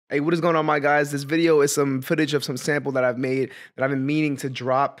Hey, what is going on, my guys? This video is some footage of some sample that I've made that I've been meaning to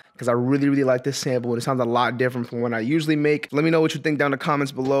drop because I really like this sample. It sounds a lot different from what I usually make. Let me know what you think down in the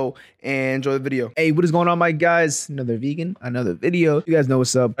comments below and enjoy the video. Hey, what is going on, my guys? Another vegan, another video. You guys know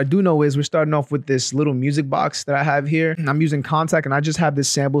what's up. I do know is we're starting off with this little music box that I have here. I'm using Contact and I just have this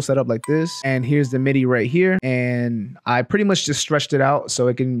sample set up like this. And here's the MIDI right here. And I pretty much just stretched it out so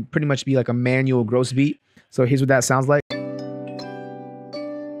it can pretty much be like a manual gross beat. So here's what that sounds like.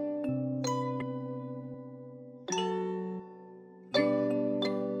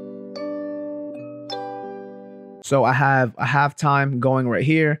 So I have a halftime going right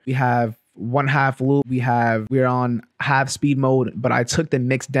here. We have 1/2 loop. We're on half speed mode, but I took the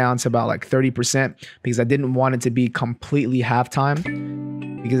mix down to about like 30% because I didn't want it to be completely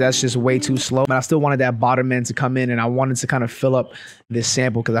halftime because that's just way too slow. But I still wanted that bottom end to come in and I wanted to kind of fill up this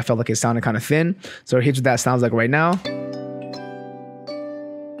sample because I felt like it sounded kind of thin. So here's what that sounds like right now.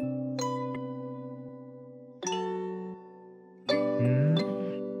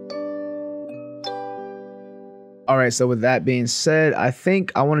 All right, so with that being said, I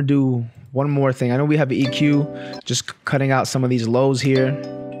think I want to do one more thing. I know we have an EQ, just cutting out some of these lows here.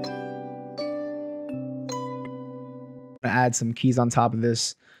 Add some keys on top of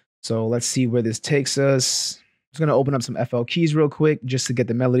this. So let's see where this takes us. I'm just gonna open up some FL keys real quick just to get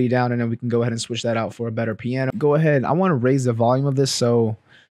the melody down, and then we can go ahead and switch that out for a better piano. Go ahead, I want to raise the volume of this, so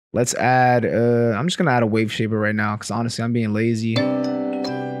let's add, I'm just gonna add a wave shaper right now because honestly, I'm being lazy.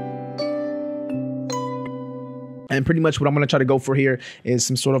 And pretty much what I'm going to try to go for here is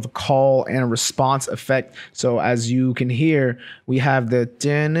some sort of a call and a response effect. So as you can hear, we have the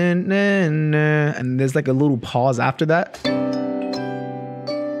and there's like a little pause after that.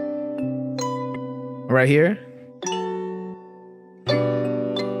 Right here.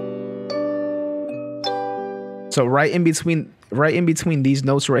 So right in between these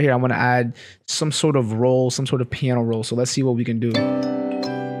notes right here, I want to add some sort of roll, some sort of piano roll. So let's see what we can do.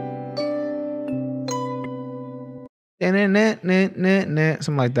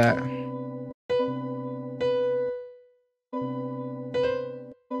 Something like that.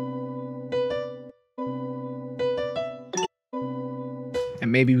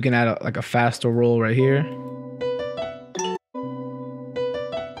 And maybe we can add like a faster roll right here.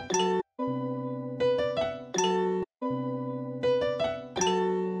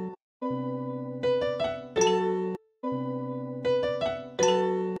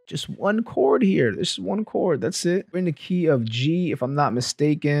 Just one chord here. This is one chord. That's it. We're in the key of G, if I'm not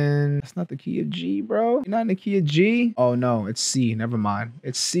mistaken. That's not the key of G, bro. You're not in the key of G? Oh, no, it's C. Never mind.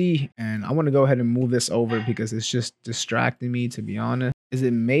 It's C. And I want to go ahead and move this over because it's just distracting me, to be honest. Is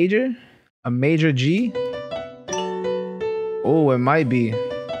it major? A major G? Oh, it might be.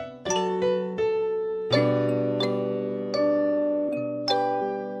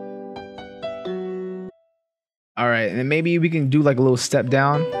 All right, and then maybe we can do like a little step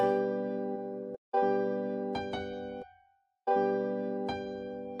down.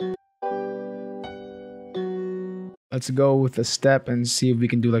 Let's go with a step and see if we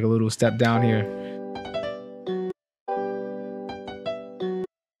can do like a little step down here.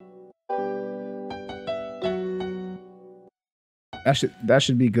 That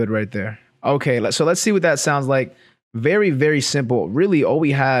should be good right there. Okay, so let's see what that sounds like. Very simple. Really, all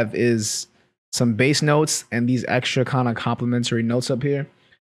we have is some bass notes and these extra kind of complementary notes up here.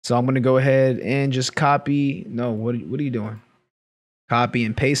 So I'm going to go ahead and just copy. No, what are you doing? Copy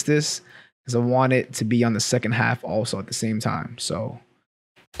and paste this because I want it to be on the second half also at the same time. So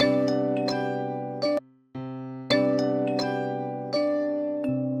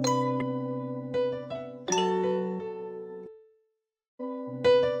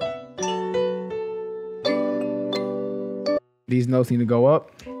these notes need to go up.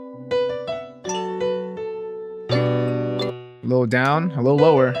 A little down, a little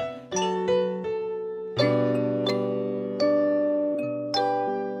lower.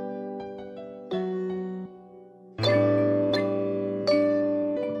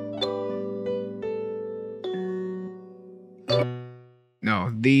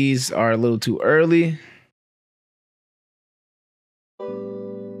 No, these are a little too early.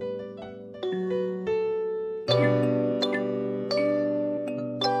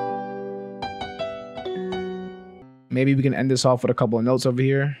 Maybe we can end this off with a couple of notes over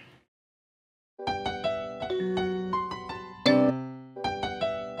here.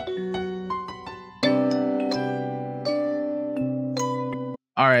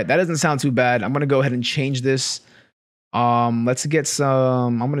 All right, that doesn't sound too bad. I'm gonna go ahead and change this. Let's get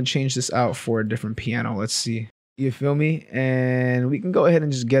some, I'm gonna change this out for a different piano. Let's see. You feel me? And we can go ahead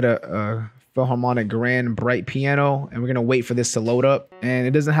and just get a Philharmonic Grand Bright Piano, and we're gonna wait for this to load up. And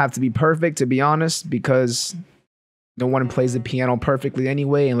it doesn't have to be perfect, to be honest, because no one plays the piano perfectly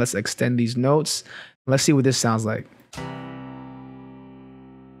anyway. And let's extend these notes. Let's see what this sounds like.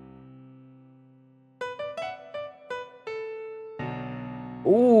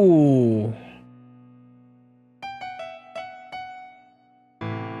 Ooh.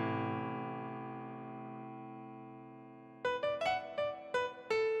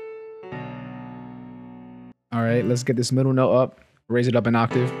 All right, let's get this middle note up, raise it up an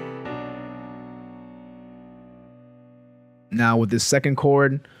octave. Now with this second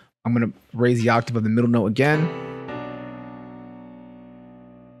chord, I'm gonna raise the octave of the middle note again.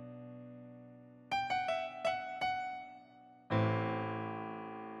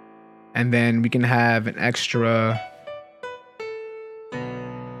 And then we can have an extra,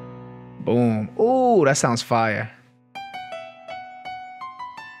 boom. Ooh, that sounds fire.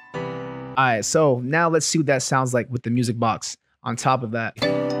 All right, so now let's see what that sounds like with the music box on top of that.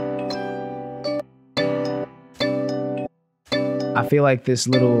 I feel like this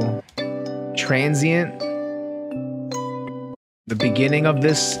little transient, the beginning of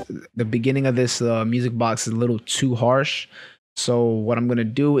this music box is a little too harsh. So what I'm gonna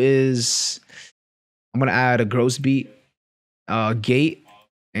do is I'm gonna add a gross beat gate,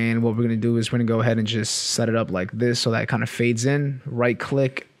 and what we're gonna do is we're gonna go ahead and just set it up like this so that it kind of fades in. Right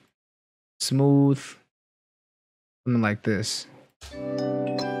click, smooth, something like this.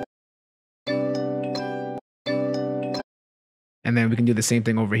 And then we can do the same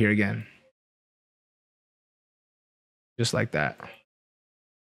thing over here again. Just like that.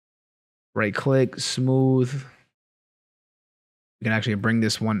 Right click, smooth. You can actually bring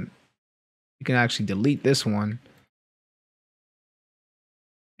this one. You can actually delete this one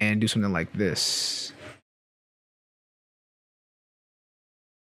and do something like this.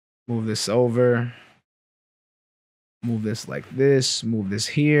 Move this over. Move this like this. Move this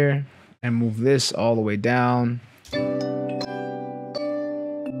here. And move this all the way down.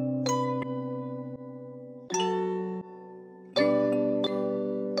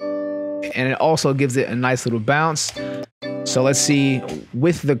 And it also gives it a nice little bounce. So let's see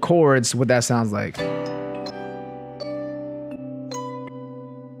with the chords what that sounds like.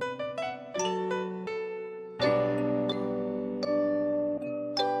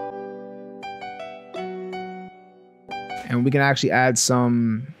 And we can actually add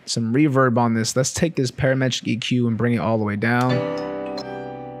some reverb on this. Let's take this parametric EQ and bring it all the way down.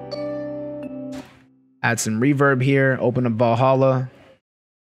 Add some reverb here. Open up Valhalla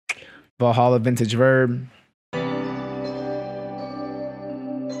Vintage Verb.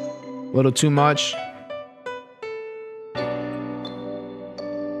 A little too much.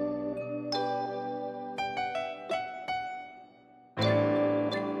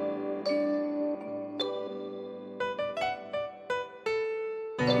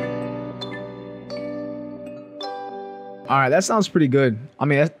 All right, that sounds pretty good. I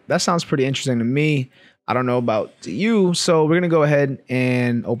mean, that sounds pretty interesting to me. I don't know about you. So we're gonna go ahead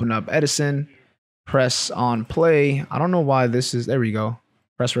and open up Edison, press on play. I don't know why this is, there we go.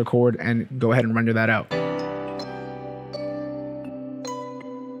 Press record and go ahead and render that out.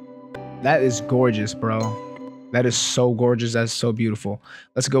 That is gorgeous, bro. That is so gorgeous. That's so beautiful.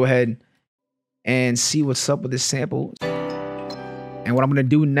 Let's go ahead and see what's up with this sample. And what I'm gonna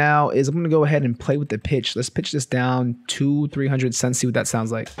do now is I'm gonna go ahead and play with the pitch. Let's pitch this down to 300 cents, see what that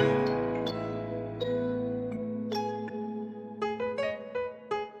sounds like.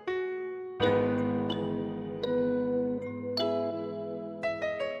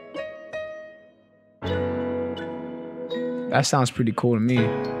 That sounds pretty cool to me.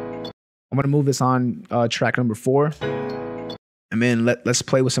 I'm gonna move this on track number 4. And then let's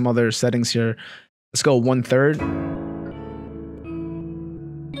play with some other settings here. Let's go 1/3.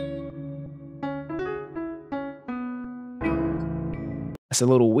 That's a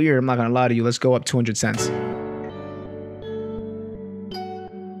little weird, I'm not gonna lie to you. Let's go up 200 cents.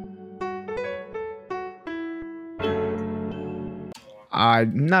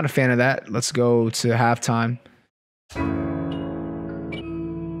 I'm not a fan of that. Let's go to halftime.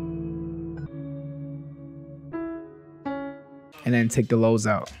 And then take the lows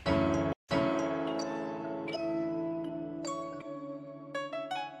out.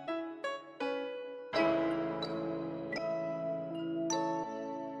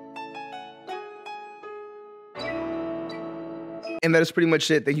 And that is pretty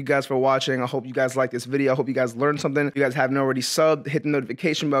much it. Thank you guys for watching. I hope you guys liked this video. I hope you guys learned something. If you guys haven't already subbed, hit the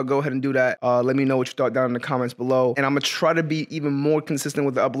notification bell. Go ahead and do that. Let me know what you thought down in the comments below. And I'm gonna try to be even more consistent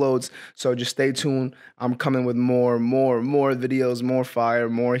with the uploads. So just stay tuned. I'm coming with more videos, more fire,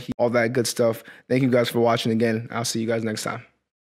 more heat, all that good stuff. Thank you guys for watching again. I'll see you guys next time.